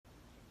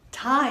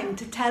time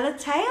to tell a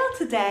tale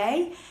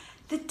today.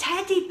 The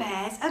teddy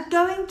bears are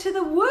going to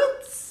the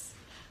woods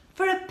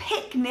for a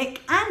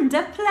picnic and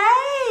a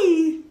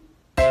play.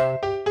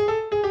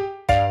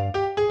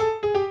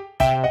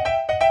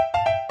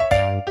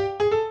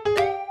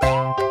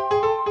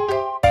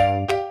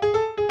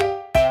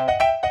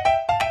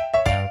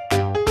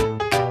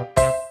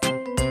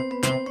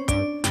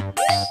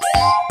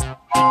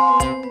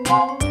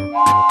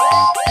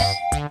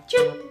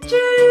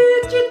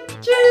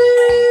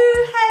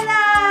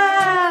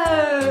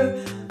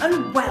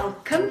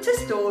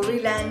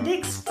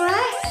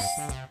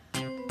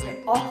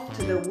 Off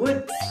to the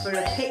woods for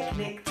a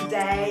picnic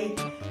today.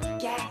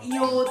 Get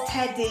your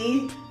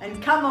teddy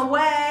and come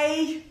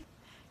away.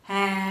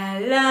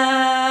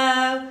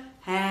 Hello,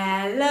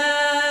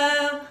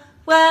 hello,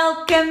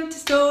 welcome to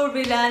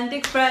Storyland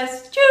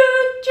Express.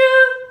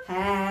 Choo-choo.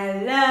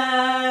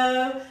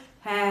 Hello,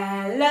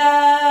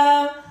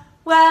 hello,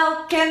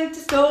 welcome to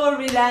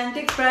Storyland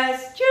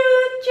Express.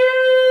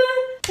 Choo-choo.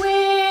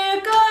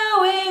 We're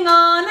going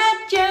on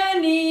a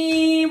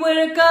journey.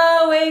 We're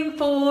going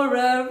for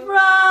a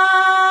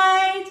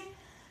ride.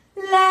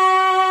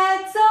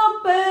 Let's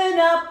open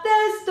up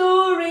the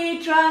story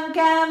trunk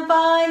and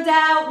find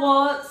out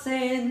what's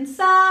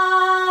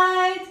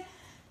inside.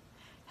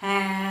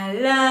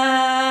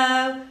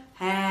 Hello,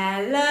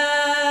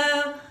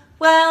 hello,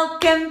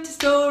 welcome to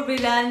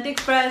Storyland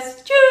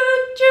Express.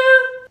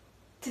 Choo-choo.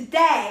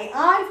 Today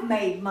I've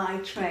made my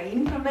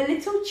train from a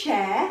little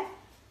chair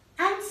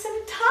and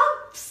some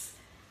tubs,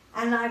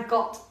 and I've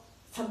got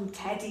some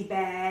teddy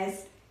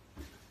bears.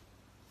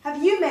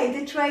 Have you made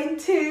a train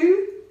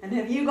too? And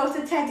have you got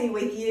a teddy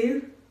with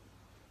you?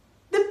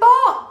 The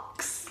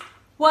box!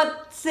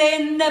 What's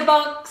in the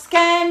box?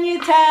 Can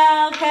you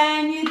tell?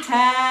 Can you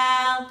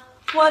tell?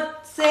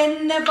 What's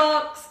in the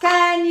box?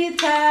 Can you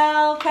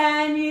tell?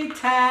 Can you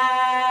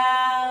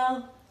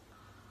tell?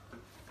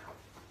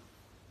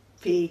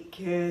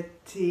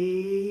 Peekatee,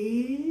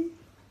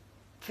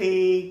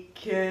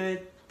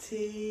 peekatee,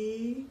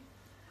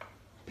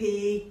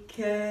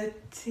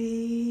 peekatee.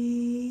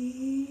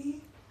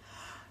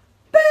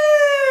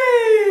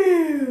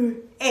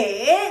 Boo!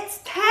 It's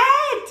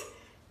Ted!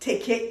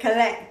 Ticket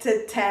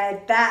collector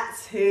Ted,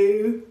 that's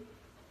who.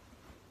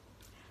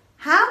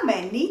 How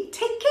many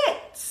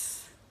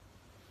tickets?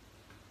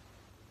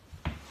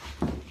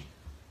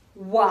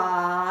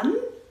 1,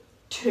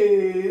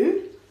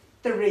 2,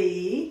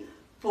 3,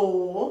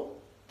 4,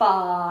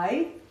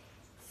 5,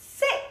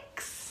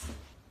 6.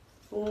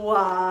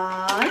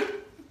 1,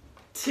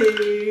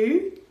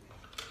 2,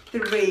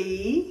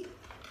 3,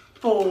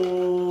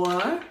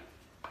 4,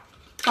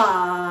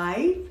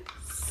 5,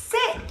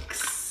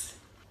 6.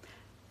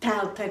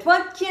 Tell Ted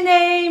what your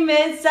name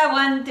is. I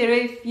wonder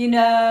if you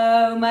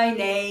know. My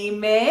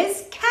name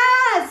is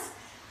Kaz,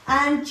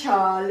 and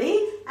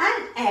Charlie,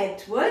 and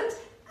Edward,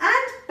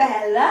 and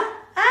Bella,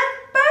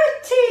 and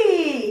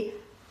Bertie.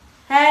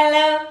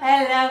 Hello,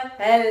 hello,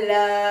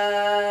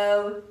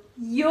 hello.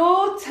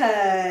 Your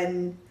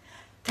turn.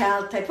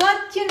 Tell Ted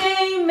what your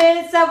name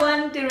is. I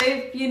wonder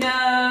if you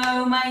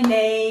know. My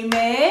name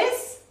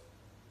is...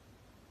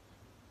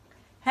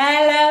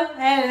 Hello,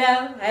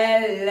 hello,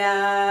 hello.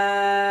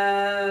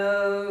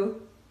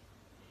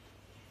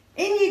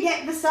 In you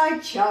get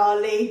beside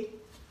Charlie.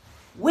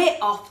 We're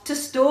off to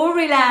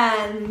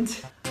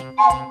Storyland.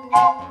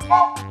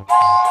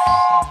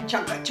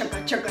 Chugga,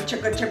 chugga, chugga,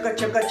 chugga, chugga,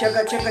 chugga,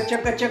 chugga, chugga,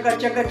 chugga, chugga,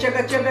 chugga,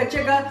 chugga, chugga,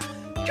 chugga,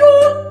 choo,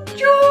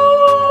 choo.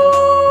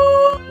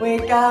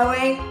 We're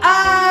going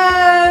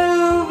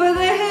over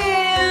the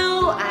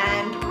hill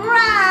and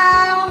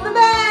round the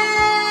bend.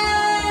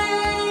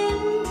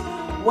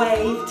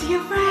 Wave to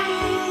your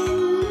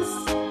friends.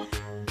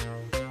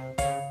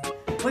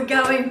 We're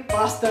going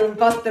faster and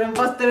faster and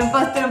faster and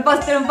faster and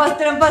faster and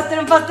faster and faster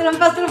and faster and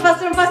faster and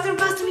faster and faster and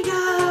faster we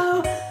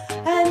go.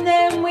 And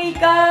then we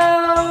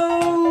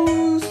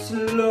go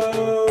slow,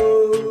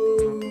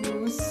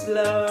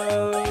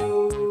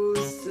 slow,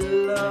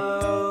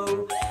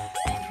 slow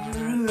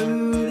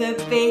through the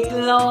big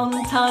long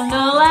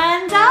tunnel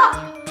and up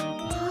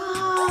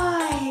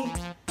high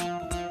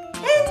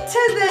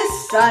into the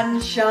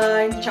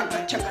sunshine.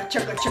 Chugga, chugga,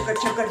 chugga, chugga,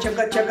 chugga,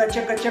 chugga, chugga,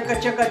 chugga, chugga,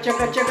 chugga,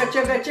 chugga, chugga,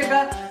 chugga,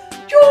 chugga,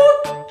 choo,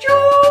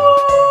 choo.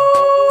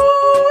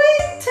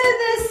 Into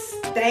the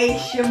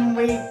station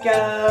we go.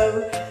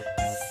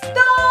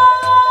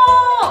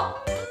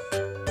 Stop!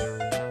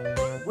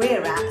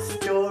 We're at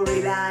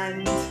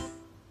Storyland.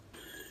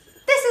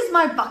 This is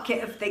my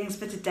bucket of things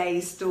for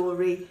today's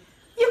story.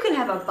 You can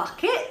have a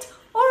bucket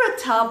or a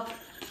tub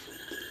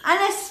and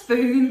a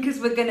spoon because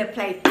we're going to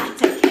play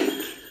batter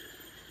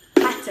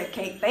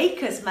cake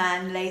baker's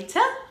man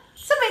later.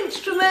 Some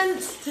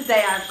instruments.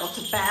 Today I've got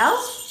a bell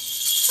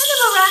and a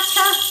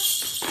maraca.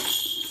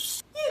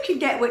 You can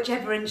get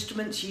whichever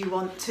instruments you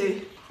want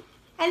to.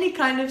 Any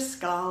kind of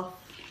scarf.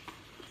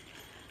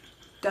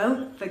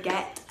 Don't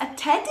forget a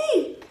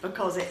teddy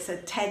because it's a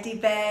teddy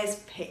bear's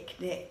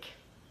picnic.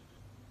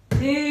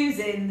 Who's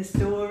in the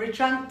story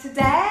trunk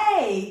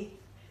today?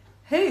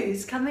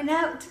 Who's coming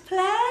out to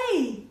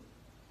play?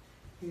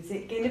 Who's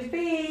it gonna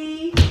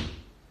be?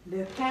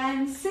 Look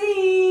and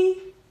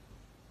see.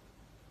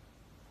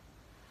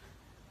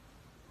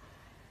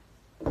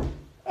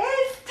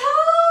 It's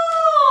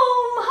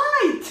Tom!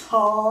 Hi,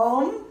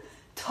 Tom.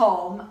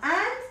 Tom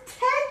and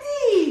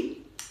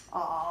Teddy.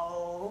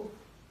 Oh.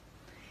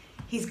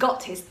 He's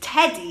got his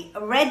teddy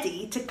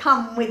ready to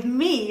come with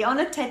me on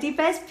a teddy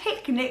bear's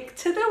picnic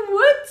to the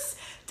woods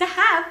to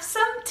have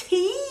some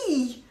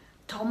tea.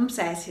 Tom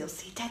says he'll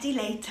see Teddy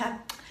later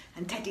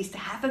and Teddy's to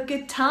have a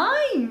good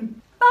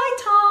time. Bye,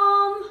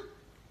 Tom.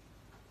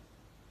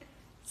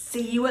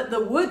 See you at the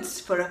woods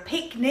for a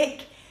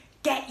picnic.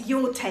 Get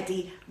your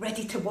teddy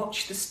ready to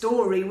watch the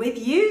story with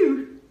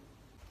you.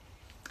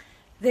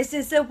 This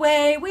is the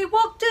way we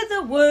walk to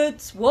the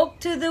woods, walk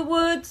to the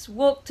woods,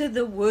 walk to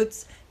the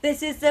woods.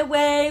 This is the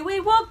way we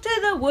walk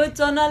to the woods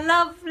on a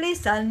lovely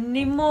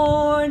sunny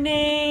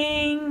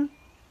morning.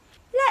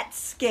 Let's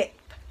skip.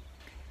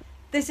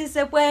 This is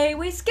the way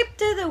we skip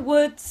to the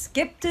woods,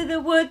 skip to the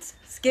woods,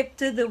 skip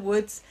to the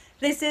woods.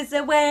 This is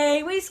the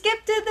way we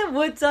skip to the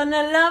woods on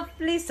a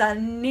lovely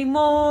sunny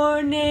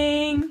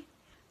morning.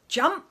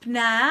 Jump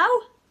now.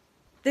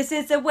 This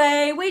is the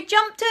way we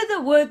jump to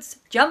the woods,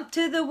 jump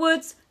to the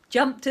woods,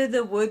 jump to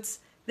the woods.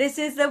 This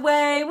is the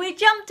way we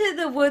jump to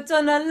the woods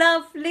on a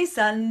lovely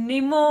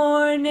sunny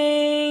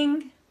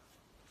morning.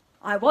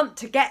 I want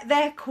to get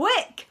there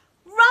quick.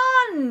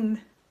 Run!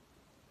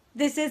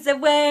 This is the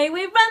way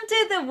we run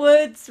to the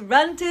woods,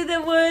 run to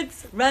the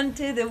woods, run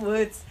to the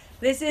woods.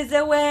 This is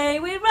the way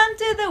we run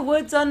to the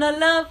woods on a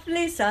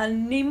lovely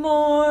sunny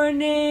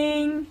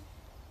morning.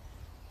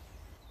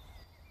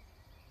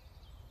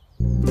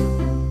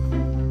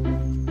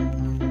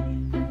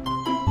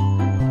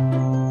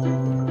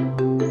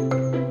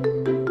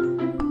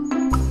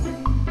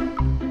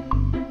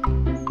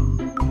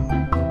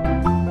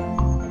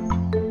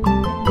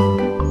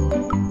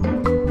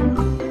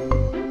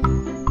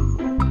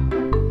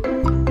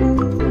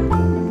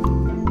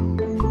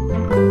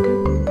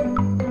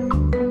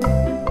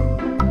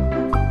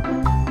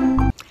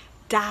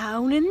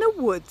 Down in the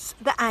woods,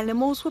 the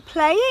animals were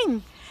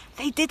playing.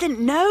 They didn't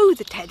know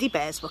the teddy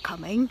bears were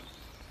coming.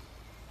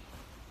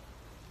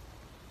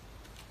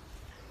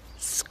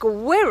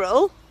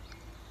 Squirrel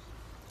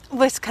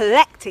was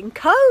collecting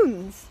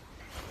cones.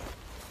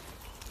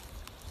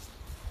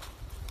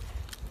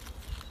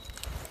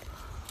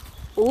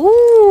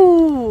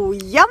 Ooh,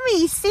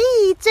 yummy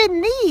seeds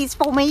in these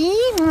for me.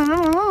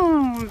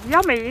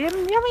 Yummy,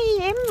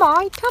 yummy in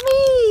my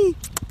tummy,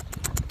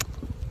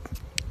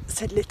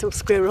 said little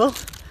squirrel.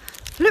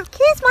 Look,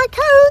 here's my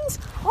cones.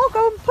 I'll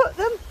go and put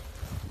them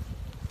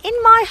in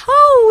my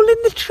hole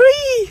in the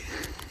tree.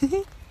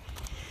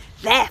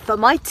 There for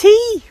my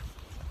tea.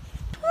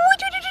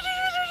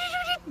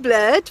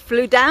 Bird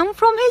flew down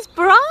from his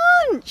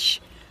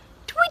branch.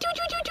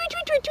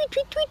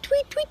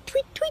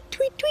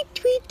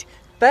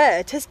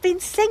 Bird has been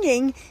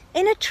singing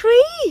in a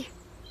tree.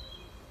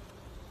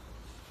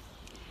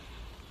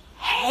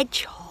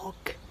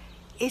 Hedgehog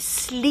is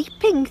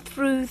sleeping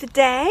through the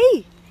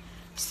day.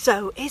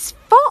 So is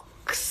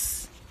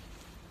fox,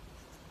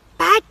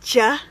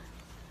 badger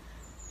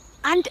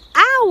and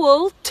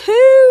owl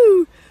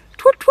too.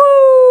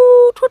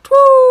 Twat-twoo,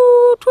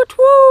 twat-twoo,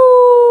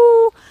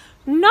 twat-twoo.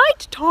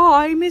 Night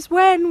time is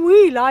when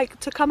we like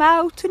to come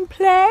out and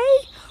play.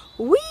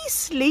 We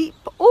sleep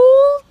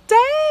all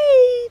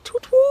day.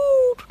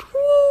 Twat-twoo,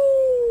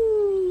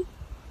 twat-twoo.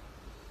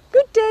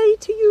 Good day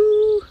to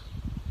you.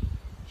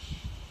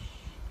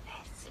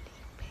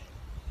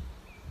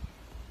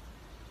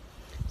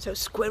 So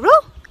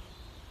squirrel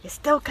is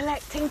still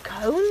collecting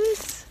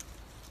cones.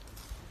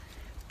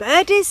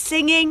 Bird is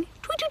singing.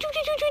 Tweet, tweet,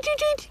 tweet, tweet, tweet,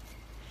 tweet.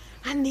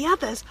 And the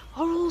others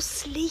are all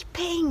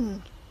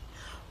sleeping.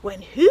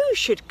 When who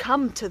should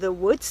come to the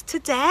woods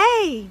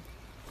today?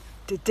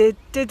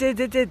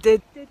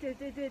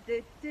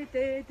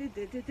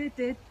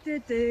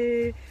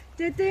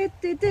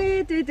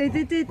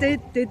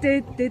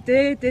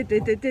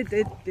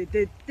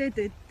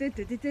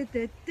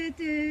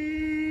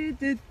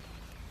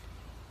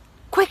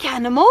 Quick,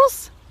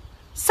 animals!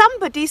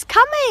 Somebody's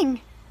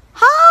coming!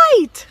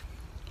 Hide!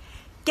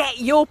 Get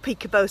your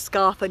peekaboo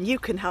scarf and you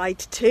can hide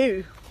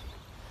too.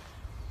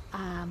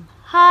 I'm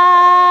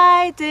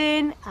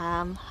hiding,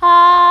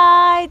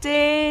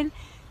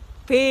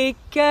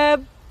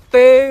 peekaboo,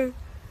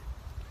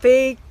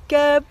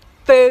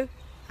 peekaboo.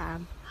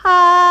 I'm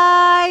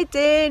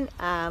hiding,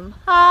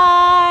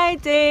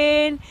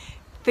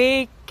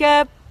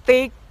 peekaboo.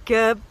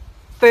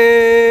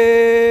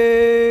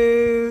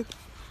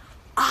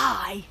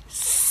 I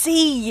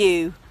see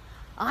you.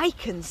 I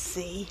can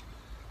see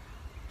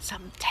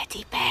some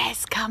teddy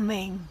bears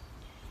coming.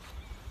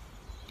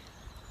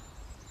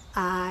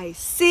 I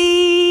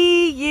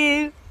see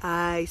you,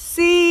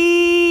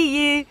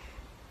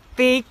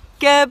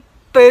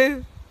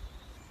 peekaboo,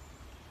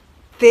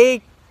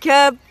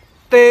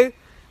 peekaboo.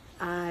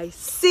 I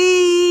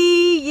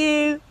see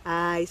you,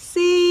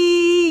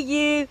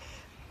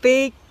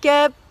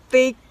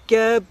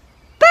 peekaboo.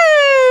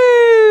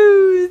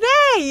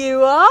 There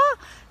you are.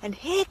 And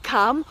here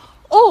come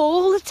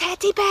all the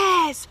teddy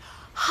bears.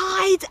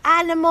 Hide,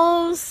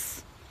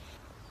 animals.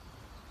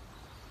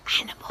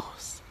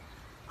 Animals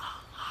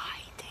are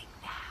hiding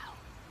now.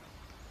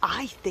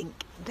 I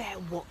think they're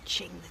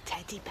watching the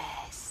teddy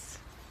bears.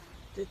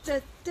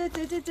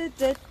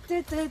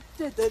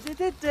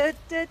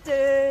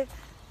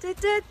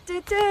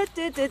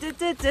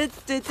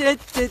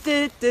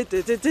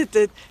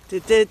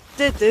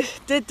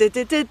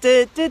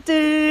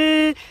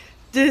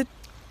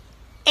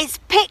 It's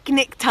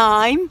picnic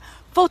time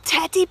for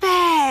teddy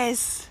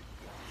bears.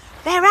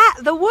 They're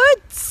at the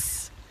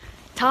woods.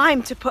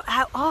 Time to put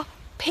out our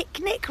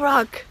picnic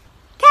rug.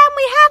 Can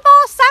we have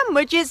our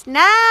sandwiches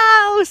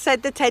now?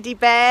 Said the teddy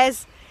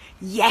bears.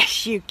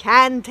 Yes, you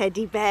can,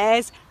 teddy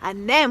bears.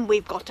 And then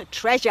we've got a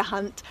treasure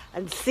hunt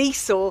and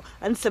seesaw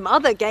and some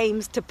other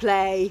games to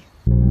play.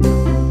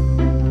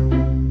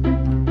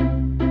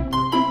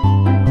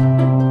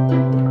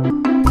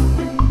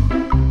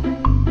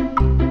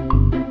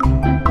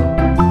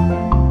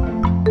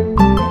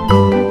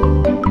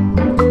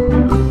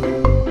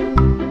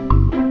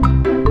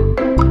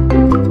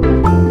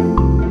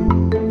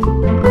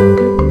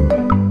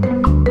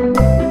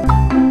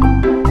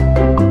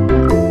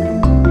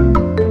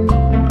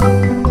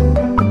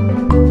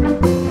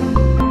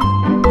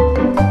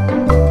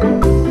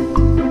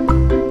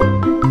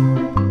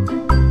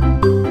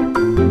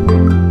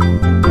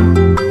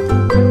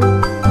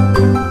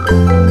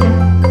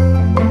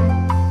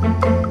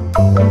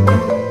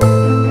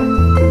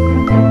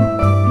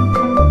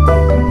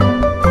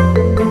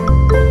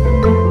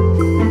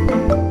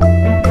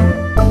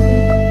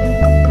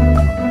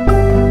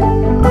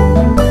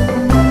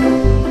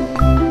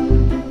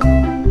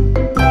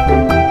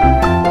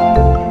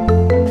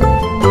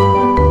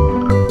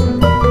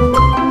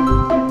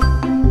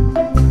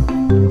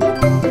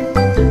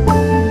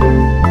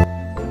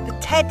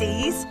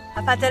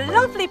 Have had a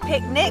lovely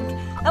picnic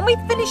and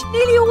we've finished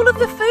nearly all of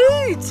the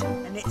food.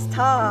 And it's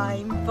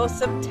time for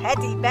some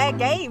teddy bear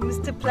games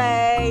to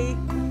play.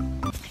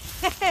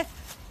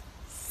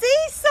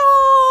 Seesaw!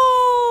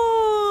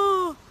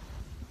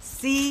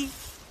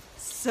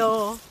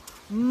 Seesaw,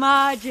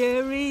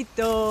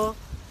 Margarito.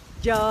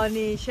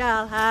 Johnny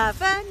shall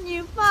have a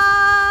new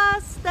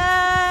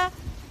master.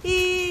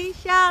 He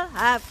shall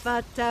have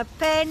but a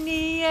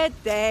penny a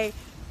day,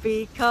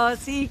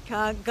 because he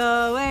can't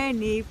go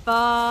any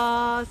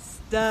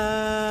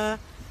faster.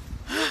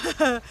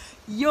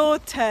 Your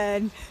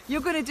turn.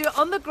 You're going to do it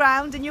on the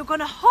ground and you're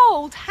going to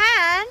hold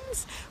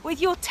hands with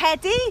your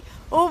teddy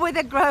or with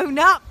a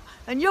grown-up,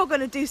 and you're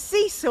going to do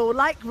seesaw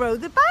like row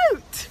the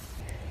boat.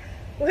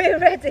 We're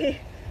ready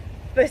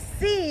for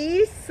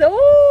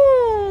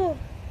seesaw.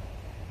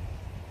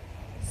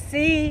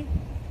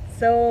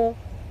 Seesaw,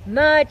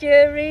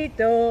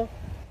 Margarito.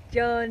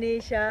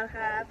 Johnny shall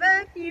have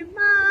a new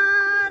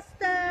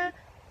master.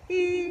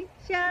 He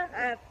shall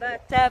have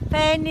but a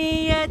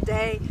penny a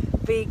day,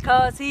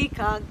 because he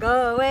can't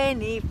go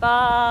any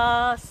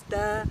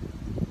faster.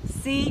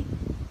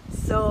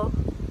 Seesaw,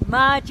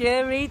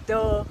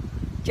 Margarito.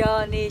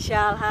 Johnny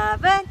shall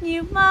have a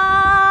new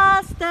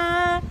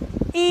master.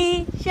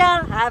 He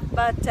shall have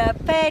but a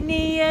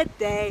penny a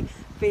day,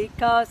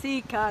 because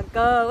he can't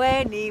go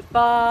any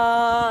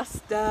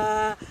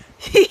faster.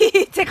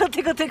 Tickle,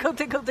 tickle, tickle,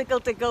 tickle, tickle,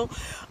 tickle.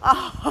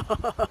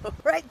 Oh.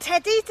 Right,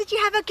 Teddy, did you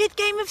have a good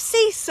game of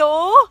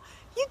seesaw?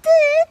 You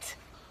did?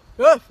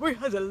 Yes, we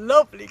had a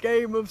lovely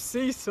game of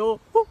seesaw.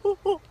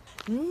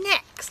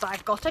 Next,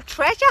 I've got a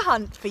treasure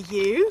hunt for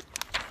you.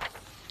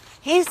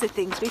 Here's the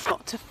things we've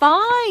got to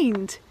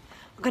find.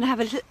 We're going to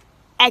have a little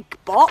egg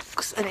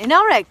box, and in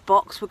our egg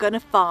box we're going to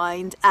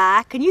find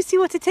can you see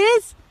what it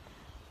is?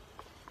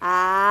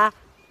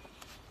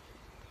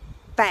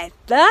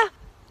 Feather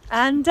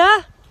and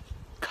a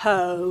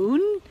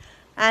cone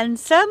and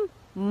some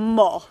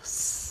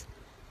moss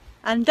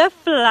and a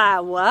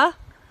flower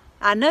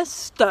and a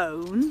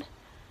stone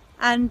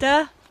and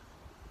a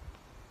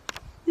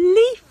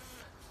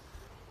leaf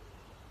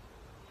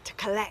to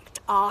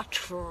collect our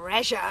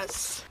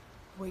treasures.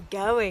 We're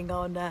going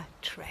on a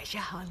treasure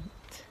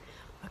hunt.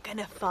 We're going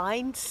to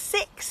find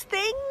 6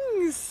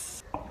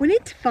 things. We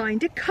need to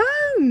find a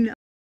cone.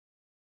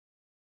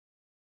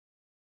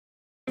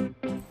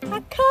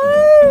 A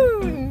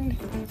cone.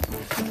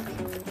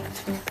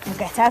 We'll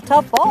get out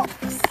our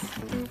box.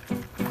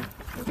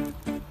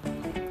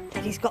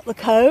 Teddy's got the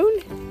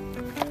cone.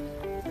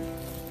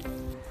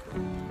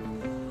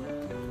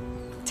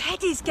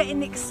 Teddy's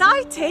getting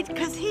excited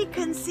because he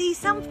can see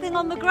something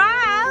on the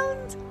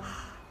ground.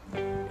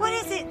 What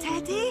is it,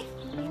 Teddy?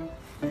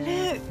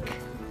 Look.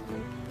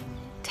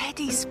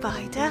 Teddy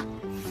spider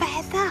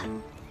feather.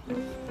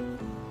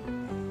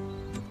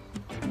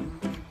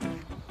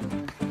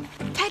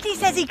 Teddy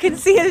says he can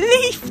see a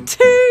leaf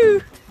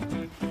too.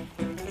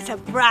 It's a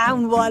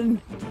brown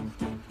one.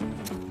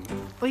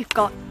 We've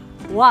got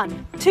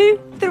 1, 2,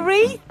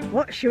 3.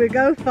 What shall we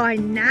go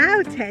find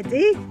now,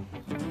 Teddy?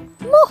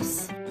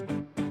 Moss.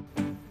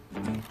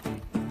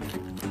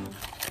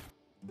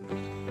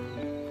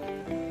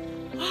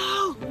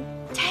 Oh,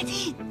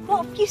 Teddy,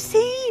 what have you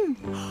seen?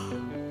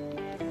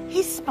 He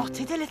He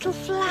spotted a little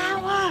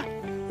flower.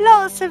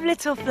 Lots of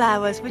little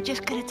flowers. We're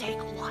just going to take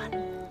one.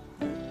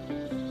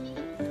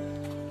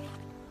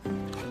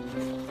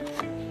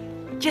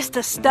 Just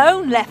a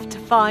stone left to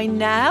find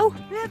now.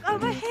 Look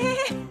over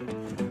here,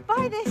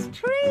 by this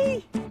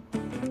tree.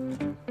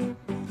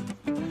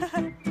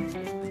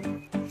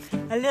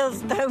 A little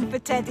stone for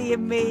Teddy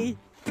and me.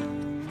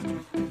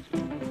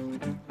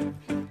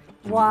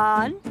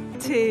 1,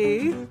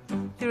 2,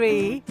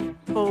 3,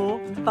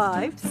 4,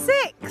 5,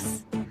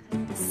 6.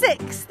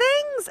 6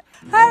 things!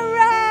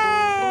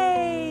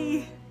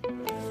 Hooray!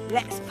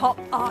 Let's pop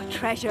our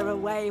treasure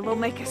away. We'll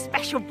make a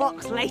special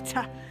box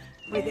later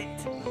with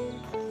it.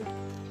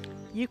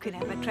 You can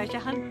have a treasure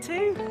hunt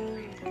too.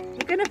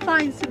 We're going to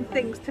find some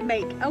things to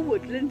make a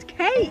woodland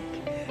cake.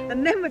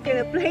 And then we're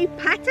going to play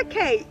patter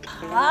cake.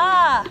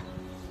 Ah!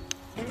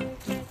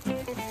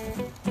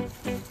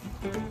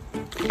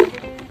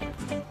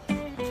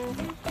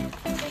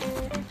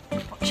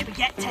 What should we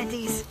get,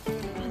 Teddies?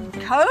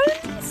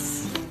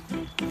 Cones?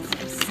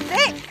 Some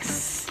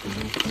sticks?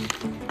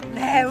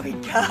 There we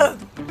go.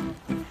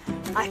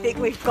 I think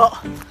we've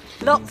got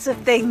lots of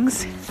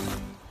things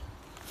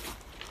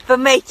for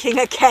making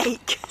a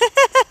cake.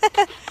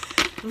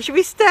 Should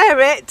we stir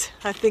it?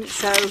 I think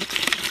so.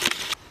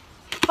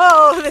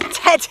 Oh, the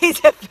Teddies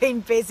have been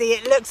busy.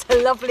 It looks a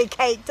lovely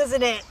cake,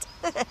 doesn't it?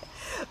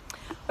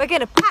 We're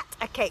going to pat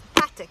a cake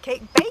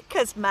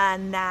baker's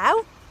man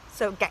now.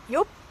 So get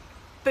your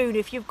spoon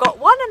if you've got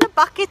one, and a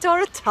bucket or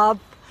a tub.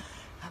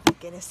 And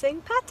we're going to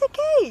sing pat a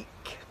cake.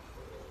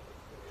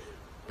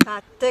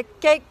 Pat a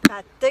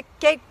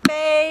cake,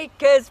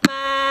 baker's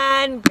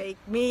man. Bake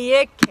me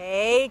a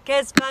cake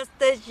as fast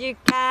as you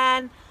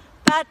can.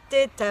 Pat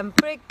it and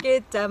prick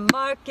it and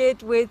mark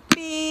it with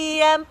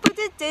B, and put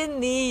it in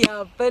the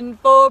oven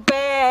for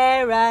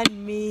Bear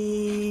and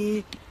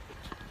me.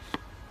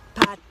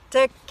 Pat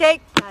a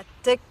cake,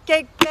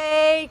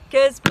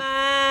 baker's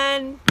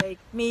man. Bake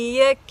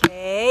me a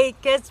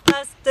cake as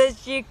fast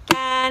as you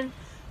can.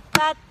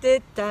 Pat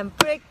it and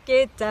prick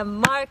it and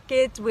mark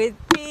it with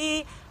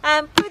B,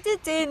 and put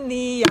it in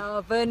the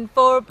oven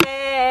for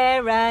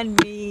Bear and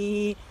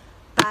me.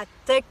 Pat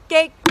a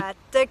cake,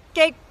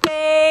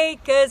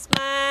 baker's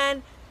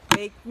man.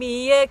 Bake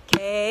me a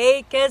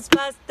cake as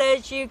fast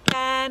as you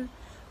can.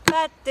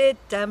 Pat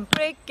it and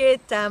prick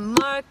it and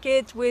mark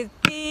it with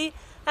B,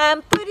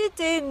 and put it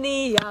in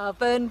the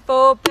oven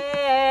for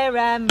Bear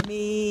and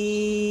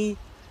me.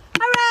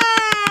 Hooray!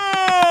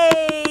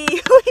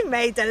 We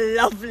made a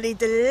lovely,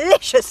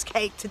 delicious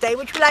cake today.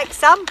 Would you like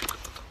some?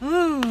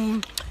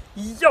 Mmm,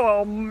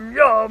 yum,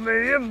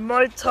 yummy in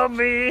my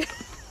tummy.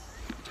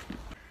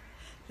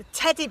 The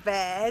teddy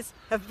bears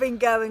have been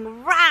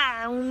going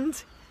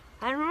round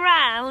and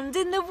round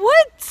in the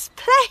woods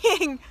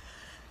playing.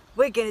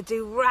 We're going to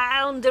do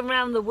round and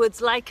round the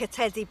woods like a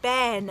teddy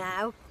bear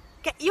now.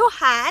 Get your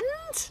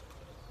hand.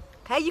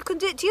 Okay, you can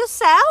do it to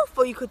yourself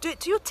or you could do it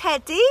to your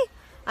teddy.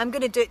 I'm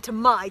going to do it to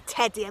my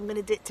teddy. I'm going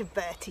to do it to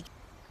Bertie.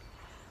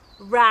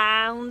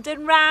 Round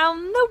and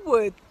round the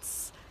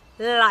woods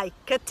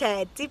like a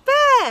teddy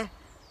bear.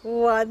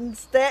 1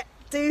 step,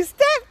 2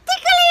 step,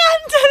 tickly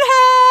under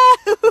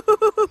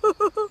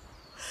there.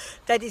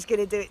 Teddy's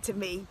going to do it to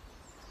me.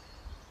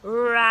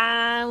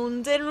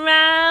 Round and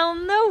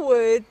round the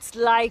woods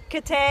like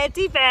a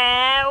teddy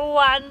bear.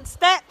 1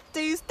 step,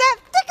 2 step,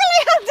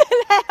 tickly under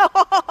there.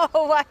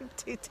 Oh, I'm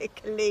too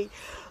tickly.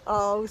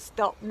 Oh,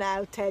 stop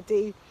now,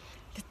 Teddy.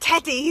 The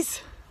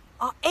teddies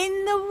are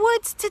in the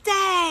woods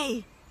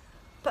today.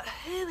 But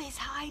who is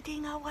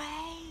hiding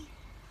away?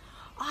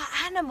 Our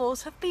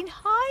animals have been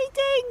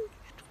hiding.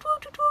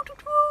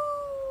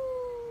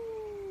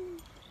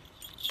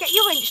 Get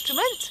your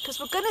instrument, because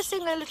we're going to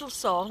sing a little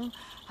song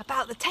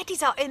about the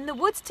teddies are in the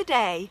woods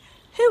today.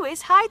 Who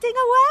is hiding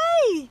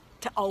away?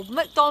 To Old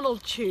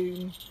MacDonald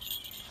tune.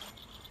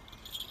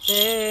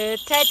 The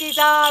teddies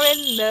are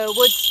in the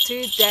woods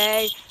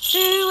today.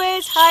 Who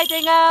is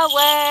hiding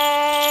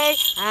away?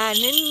 And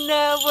in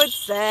the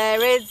woods there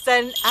is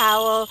an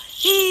owl.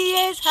 He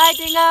is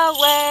hiding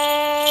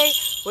away.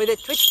 With a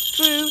twit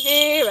through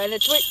here and a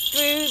twit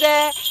through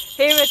there.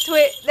 Here a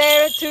twit,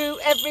 there a two,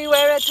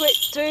 everywhere a twit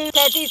through.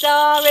 Teddies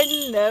are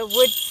in the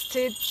woods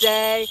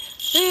today.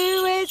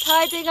 Who is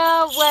hiding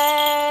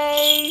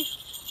away?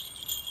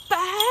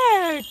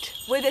 Bird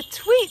with a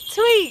tweet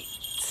tweet.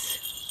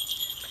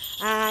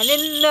 And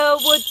in the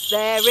woods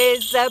there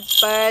is a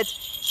bird.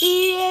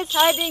 He is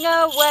hiding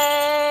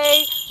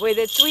away. With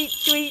a tweet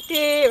tweet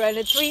here and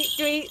a tweet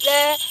tweet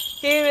there.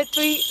 Here a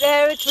tweet,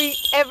 there a tweet,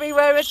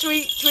 everywhere a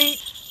tweet tweet.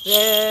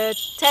 The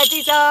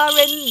teddies are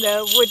in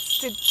the woods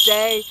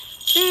today.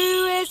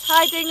 Who is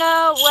hiding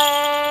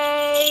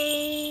away?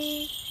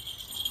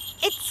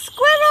 It's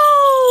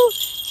Squirrel!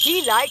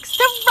 He likes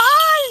to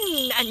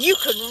run! And you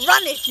can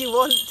run if you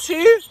want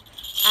to.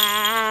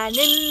 And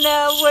in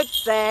the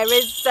woods there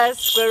is a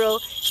squirrel.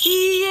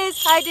 He is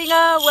hiding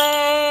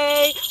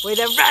away. With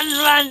a run,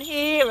 run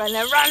here and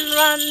a run,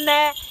 run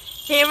there.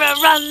 Here a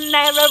run,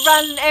 there a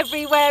run,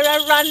 everywhere a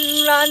run,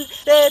 run.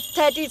 The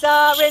teddies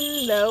are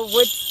in the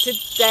woods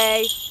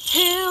today.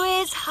 Who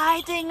is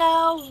hiding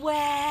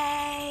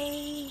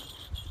away?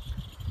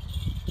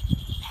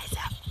 There's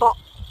a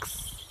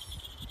fox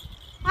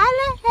and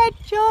a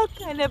hedgehog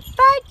and a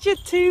badger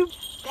too.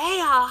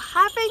 They are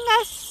having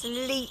a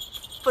sleep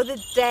for the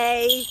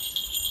day.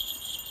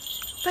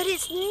 But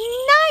it's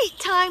night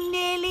time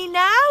nearly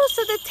now,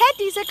 so the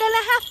teddies are going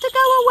to have to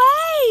go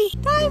away.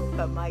 Time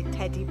for my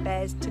teddy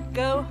bears to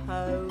go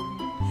home.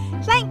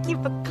 Thank you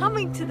for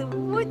coming to the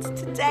woods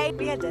today.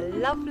 We had a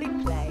lovely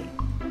play.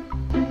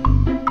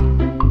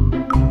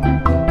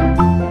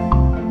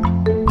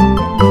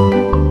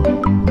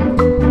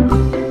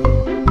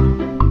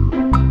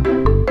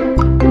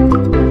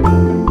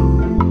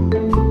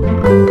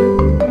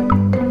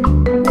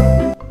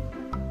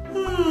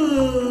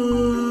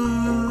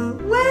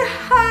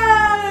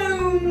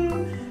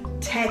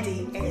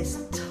 Teddy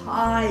is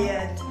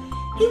tired.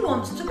 He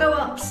wants to go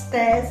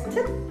upstairs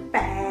to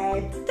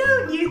bed,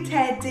 don't you,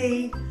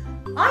 Teddy?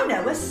 I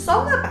know a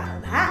song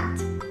about that.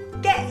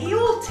 Get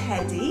your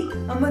teddy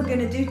and we're going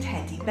to do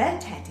teddy bear,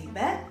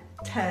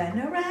 turn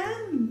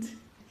around.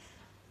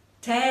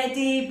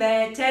 Teddy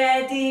bear,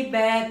 turn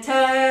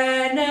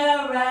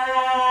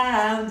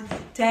around.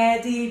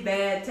 Teddy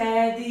bear,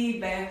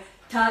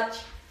 touch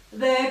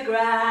the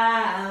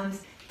ground.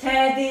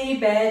 Teddy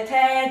bear,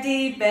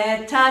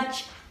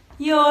 touch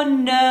your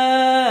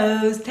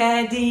nose.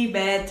 Teddy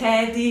bear,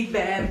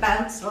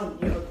 bounce on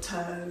your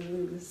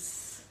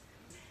toes.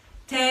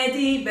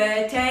 Teddy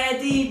bear,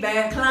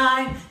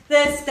 climb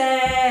the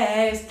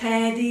stairs.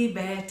 Teddy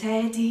bear,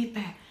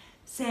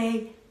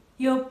 say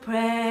your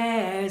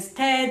prayers.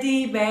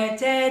 Teddy bear,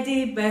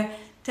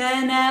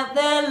 turn out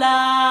the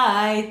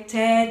light.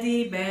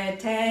 Teddy bear,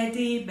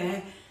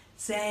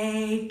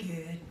 say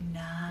good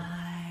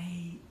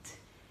night.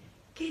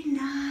 Good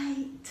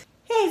night.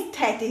 Here's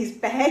Teddy's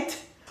bed.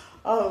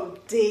 Oh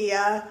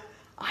dear,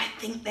 I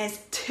think there's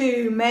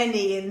too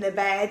many in the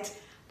bed.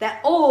 They're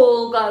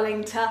all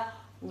going to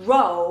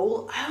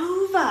roll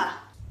over.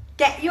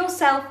 Get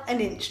yourself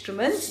an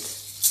instrument.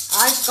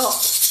 I've got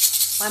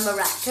my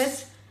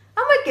maracas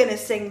and we're going to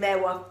sing There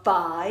Were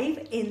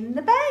 5 in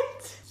the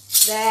Bed.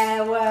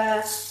 There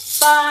were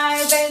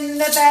 5 in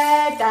the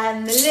bed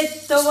and the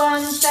little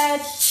one said,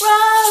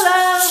 roll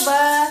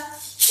over,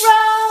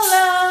 roll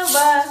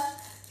over.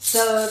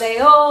 So they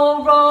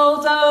all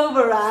rolled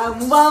over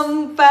and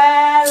one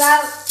fell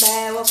out.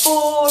 There were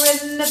 4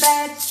 in the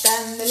bed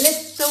and the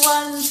little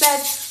one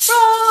said,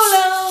 roll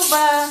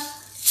over,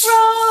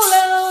 roll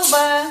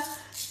over.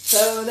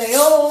 So they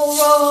all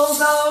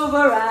rolled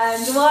over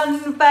and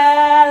one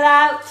fell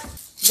out.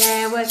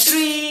 There were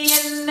 3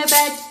 in the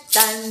bed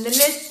and the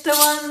little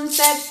one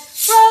said,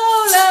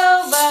 roll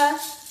over,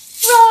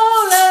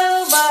 roll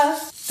over.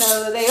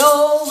 So they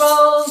all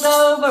rolled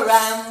over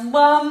and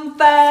one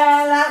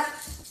fell out.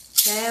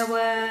 There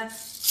were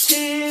 2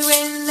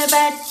 in the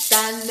bed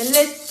and the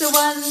little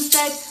one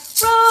said,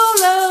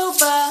 roll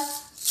over,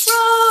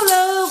 roll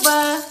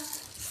over.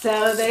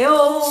 So they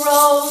all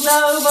rolled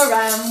over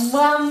and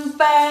one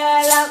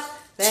fell out.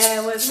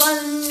 There was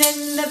 1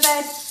 in the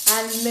bed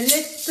and the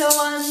little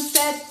one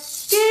said,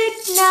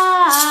 good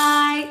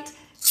night,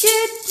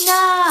 good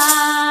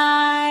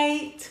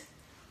night.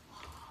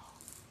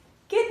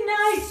 Good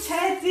night,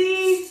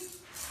 Teddy.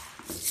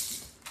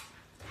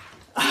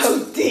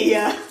 Oh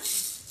dear.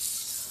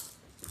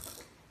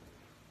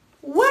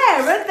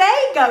 Where are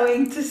they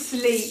going to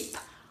sleep?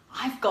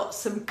 I've got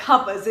some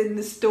covers in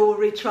the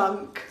story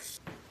trunk.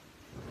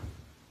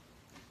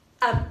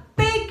 A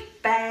big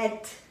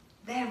bed.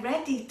 They're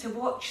ready to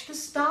watch the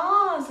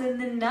stars in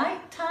the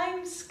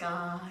nighttime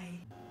sky.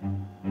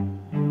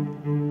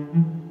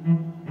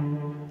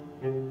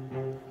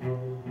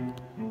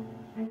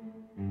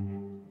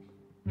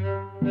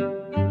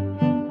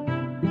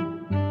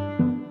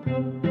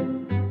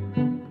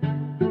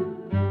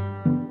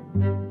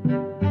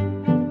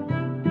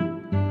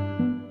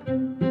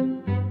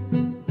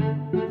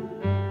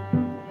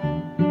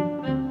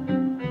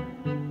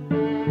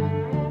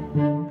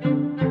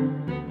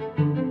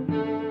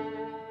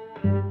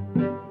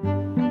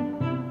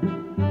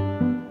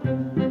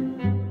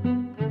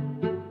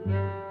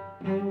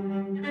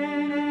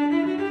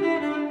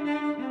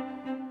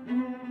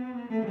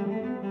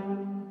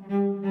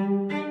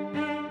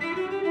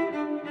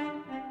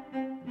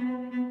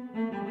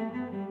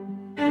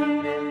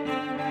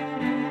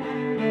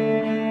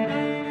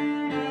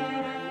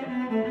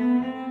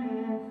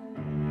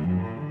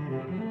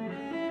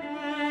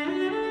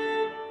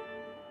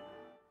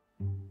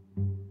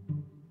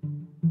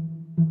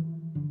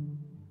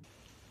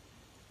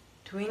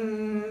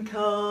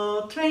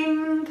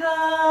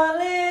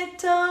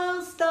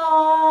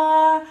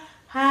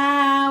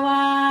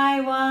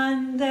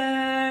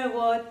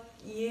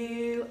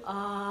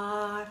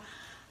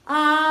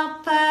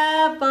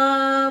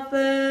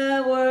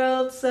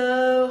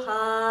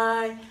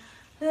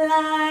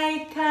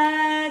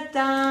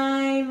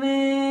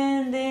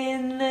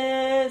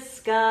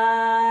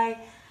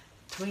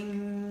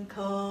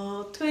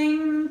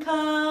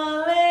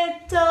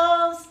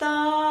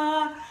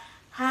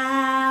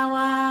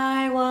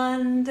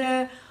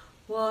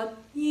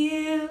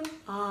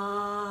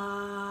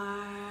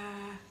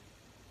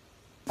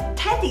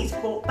 Teddy's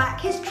brought back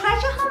his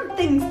treasure hunt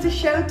things to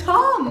show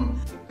Tom.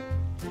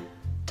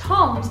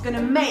 Tom's going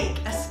to make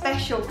a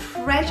special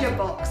treasure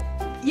box.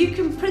 You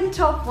can print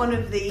off one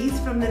of these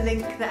from the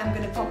link that I'm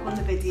going to pop on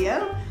the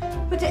video.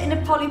 Put it in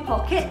a Polly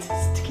Pocket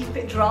to keep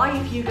it dry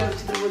if you go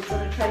to the woods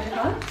on a treasure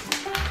hunt.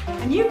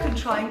 And you can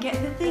try and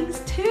get the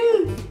things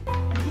too.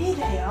 And here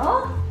they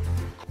are.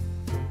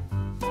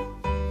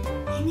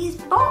 In his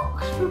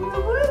box from the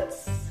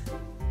woods.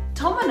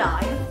 Tom and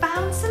I have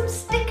found some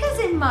stickers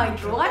in my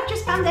drawer. I've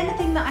just found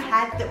anything that I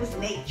had that was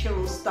nature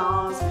or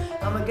stars,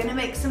 and we're going to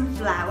make some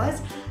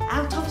flowers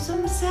out of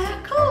some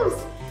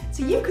circles.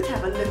 So you could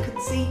have a look and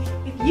see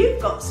if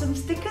you've got some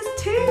stickers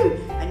too,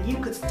 and you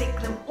could stick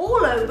them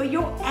all over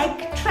your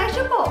egg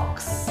treasure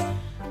box.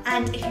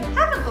 And if you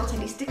haven't got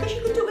any stickers,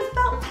 you could do it with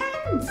felt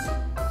pens.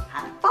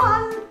 Have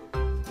fun!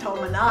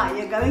 Tom and I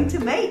are going to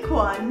make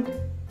one.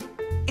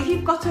 If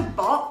you've got a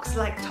box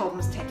like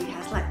Tom's teddy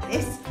has, like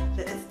this,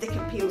 that the sticker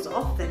peels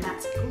off, then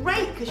that's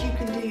great because you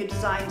can do your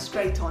design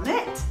straight on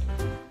it.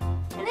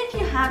 And if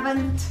you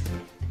haven't,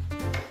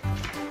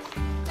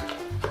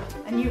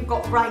 and you've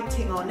got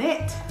writing on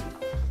it,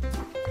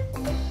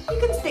 you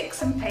can stick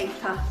some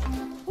paper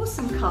or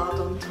some card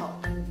on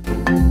top.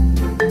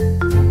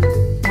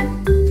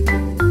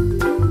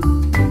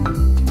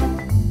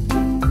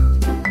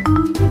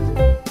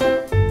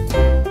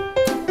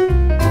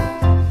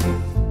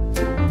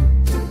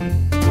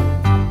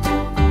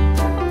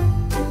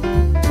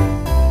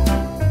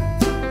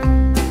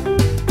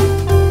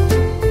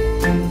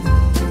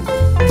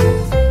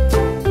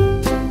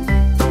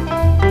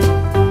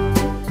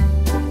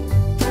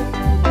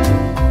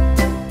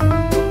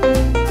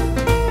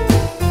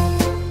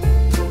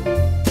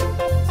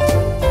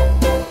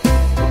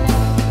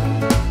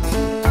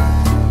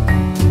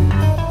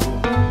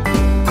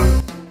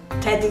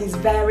 Teddy's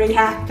very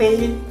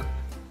happy.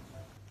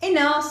 In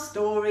our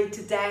story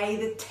today,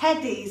 the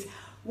Teddies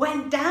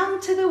went down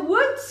to the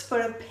woods for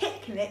a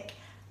picnic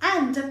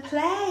and a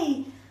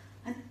play.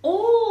 And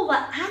all the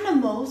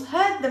animals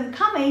heard them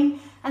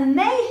coming and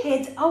they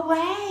hid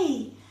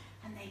away.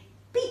 And they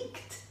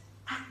peeked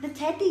at the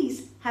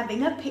Teddies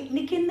having a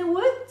picnic in the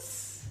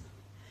woods.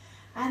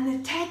 And the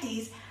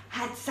Teddies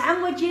had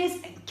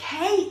sandwiches and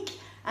cake.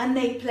 And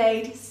they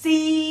played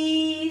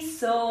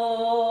seesaw,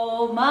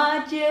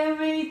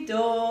 Marjorie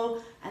Daw,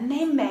 and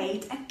they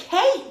made a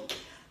cake.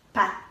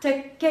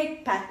 Patter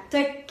cake,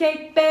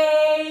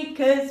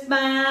 baker's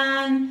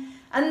man.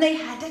 And they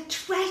had a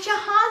treasure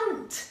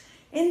hunt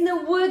in the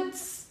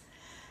woods.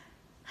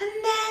 And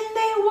then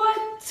they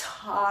were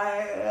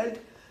tired,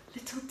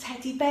 little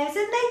teddy bears,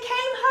 and they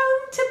came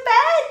home to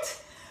bed.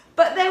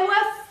 But there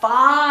were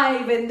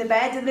 5 in the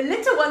bed, and the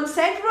little one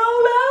said,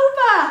 roll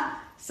over.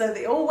 So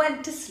they all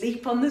went to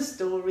sleep on the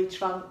story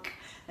trunk,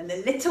 and the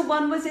little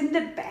one was in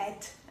the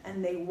bed,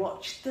 and they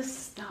watched the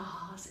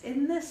stars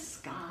in the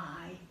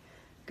sky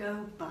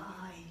go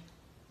by.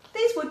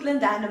 These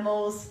woodland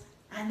animals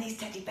and these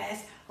teddy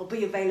bears will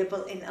be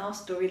available in our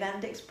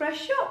Storyland Express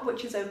shop,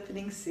 which is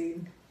opening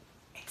soon.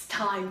 It's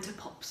time to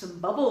pop some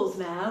bubbles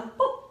now.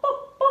 Pop,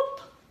 pop, pop.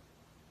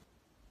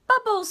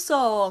 Bubble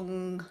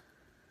song.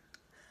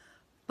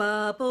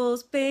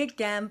 Bubbles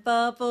big and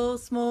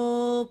bubbles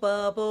small,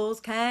 bubbles,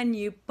 can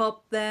you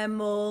pop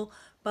them all?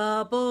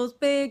 Bubbles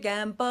big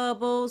and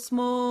bubbles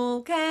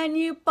small, can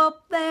you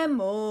pop them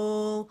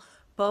all?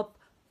 Pop,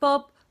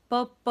 pop,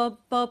 pop, pop,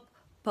 pop,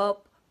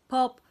 pop,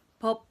 pop,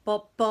 pop,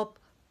 pop, pop,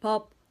 pop,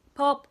 pop,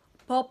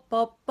 pop,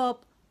 pop,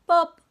 pop,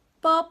 pop,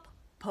 pop,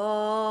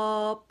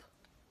 pop.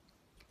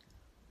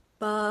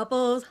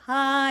 Bubbles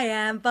high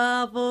and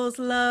bubbles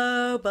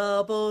low,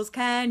 bubbles,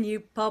 can you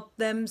pop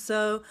them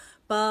so?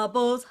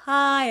 Bubbles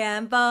high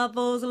and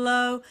bubbles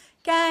low,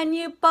 can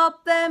you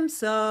pop them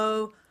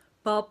so?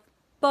 Pop,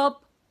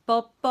 pop,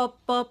 pop,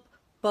 pop, pop,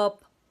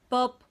 pop,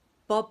 pop,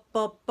 pop,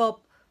 pop, pop,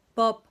 pop,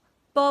 pop,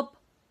 pop,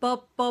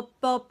 pop,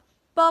 pop,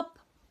 pop,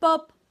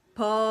 pop,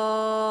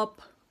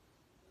 pop.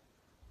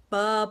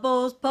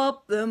 Bubbles,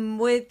 pop them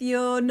with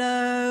your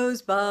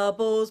nose,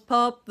 bubbles,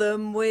 pop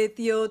them with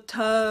your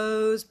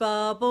toes,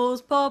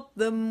 bubbles, pop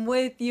them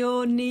with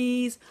your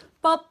knees,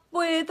 pop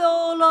with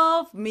all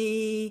of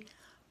me.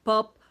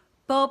 Pop,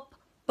 pop,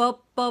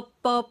 pop, pop,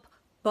 pop,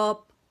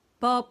 pop,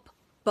 pop,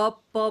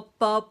 pop, pop, pop,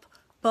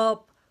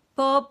 pop, pop,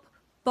 pop,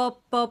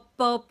 pop, pop,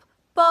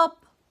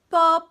 pop,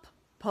 pop,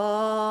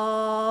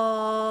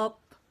 pop.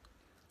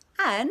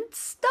 And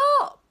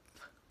stop.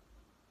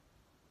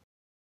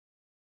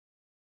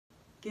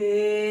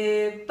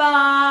 Goodbye,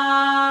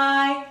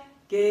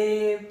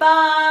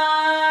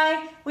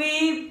 goodbye.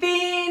 We've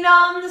been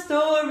on the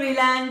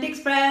Storyland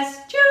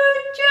Express.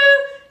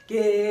 Choo-choo.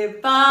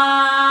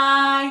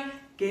 Goodbye,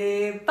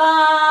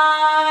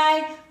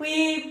 goodbye.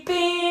 We've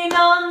been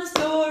on the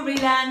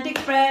Storyland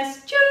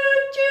Express.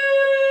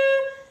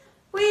 Choo-choo.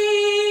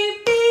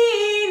 We've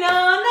been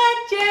on a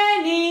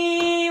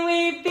journey.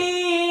 We've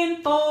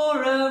been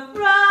for a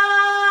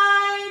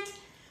ride.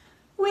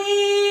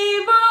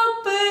 We've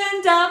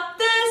opened up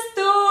the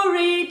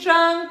story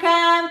trunk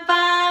and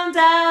found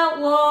out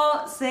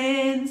what's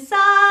inside.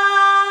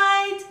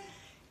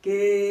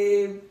 Good.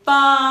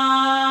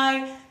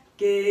 Goodbye,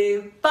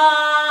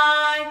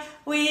 goodbye.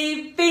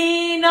 We've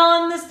been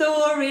on the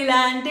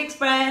Storyland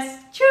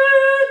Express.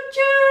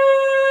 Choo-choo.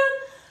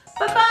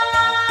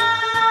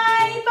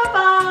 Bye-bye,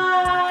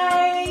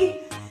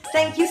 bye-bye.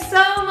 Thank you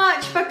so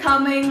much for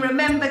coming.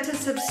 Remember to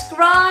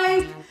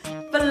subscribe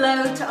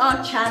below to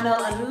our channel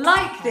and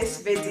like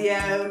this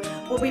video.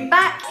 We'll be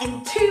back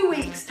in 2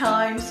 weeks'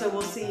 time, so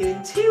we'll see you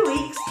in 2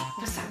 weeks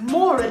for some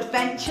more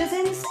adventures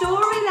in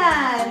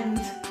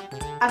Storyland.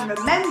 And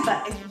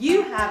remember, if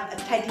you have a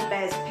Teddy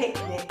Bear's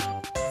Picnic,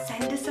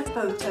 send us a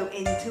photo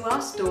into our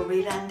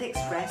Storyland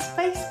Express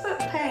Facebook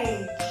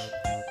page.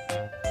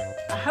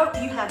 I hope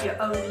you have your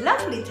own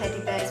lovely Teddy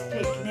Bear's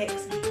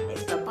Picnics.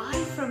 It's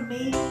bye-bye from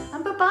me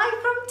and bye-bye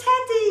from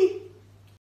Teddy.